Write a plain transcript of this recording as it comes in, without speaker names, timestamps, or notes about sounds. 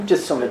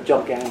Just on the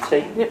job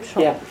guarantee. Yep,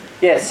 sure.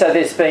 Yeah. So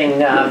there's been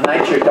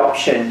major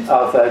adoption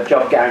of a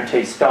job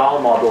guarantee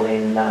style model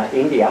in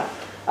India,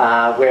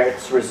 where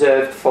it's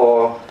reserved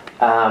for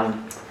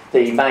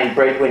the main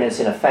breadwinners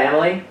in a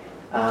family,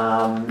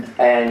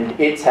 and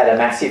it's had a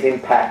massive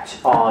impact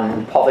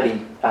on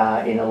poverty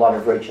in a lot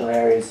of regional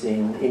areas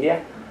in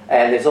India.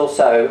 And there's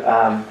also,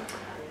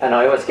 and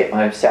I always get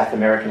my South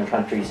American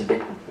countries a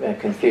bit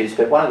confused,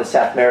 but one of the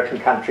South American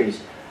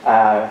countries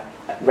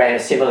ran a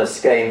similar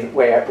scheme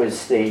where it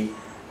was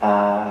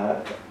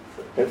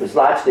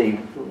largely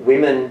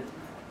women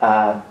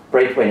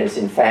breadwinners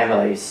in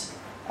families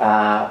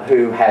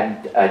who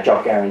had a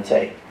job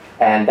guarantee,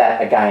 and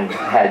that again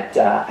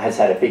has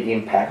had a big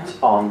impact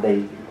on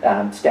the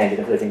standard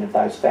of living of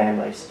those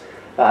families.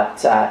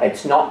 But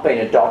it's not been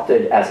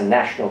adopted as a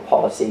national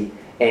policy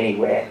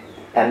anywhere,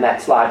 and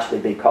that's largely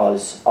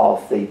because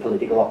of the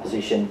political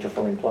opposition to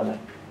full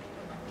employment.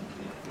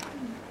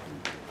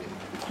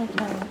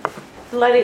 Okay. Lady